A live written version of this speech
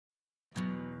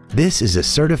This is a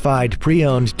certified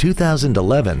pre-owned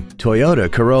 2011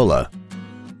 Toyota Corolla.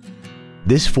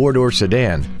 This four-door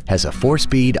sedan has a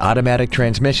four-speed automatic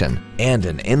transmission and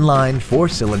an inline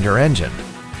four-cylinder engine.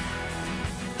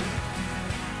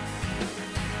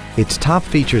 Its top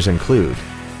features include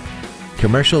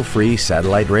commercial-free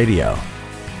satellite radio,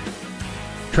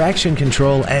 traction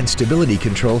control and stability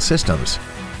control systems,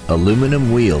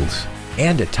 aluminum wheels,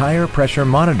 and a tire pressure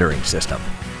monitoring system.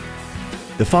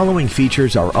 The following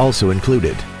features are also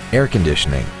included: air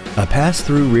conditioning, a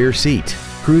pass-through rear seat,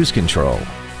 cruise control,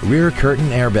 rear curtain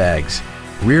airbags,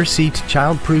 rear seat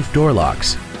child-proof door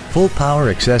locks, full power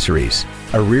accessories,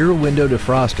 a rear window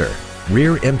defroster,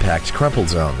 rear impact crumple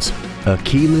zones, a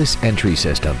keyless entry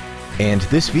system, and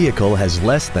this vehicle has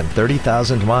less than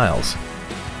 30,000 miles.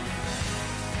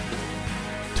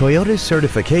 Toyota's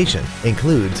certification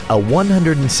includes a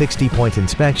 160-point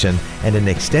inspection and an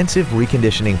extensive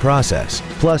reconditioning process,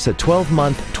 plus a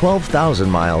 12-month,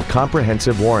 12,000-mile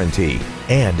comprehensive warranty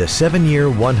and a 7-year,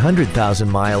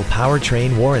 100,000-mile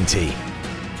powertrain warranty.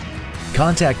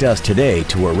 Contact us today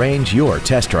to arrange your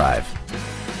test drive.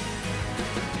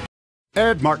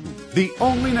 Ed Martin, the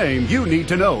only name you need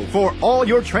to know for all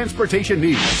your transportation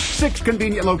needs. 6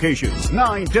 convenient locations,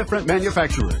 9 different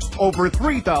manufacturers, over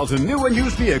 3,000 new and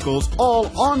used vehicles, all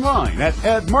online at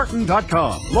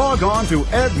edmartin.com. Log on to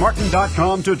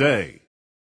edmartin.com today.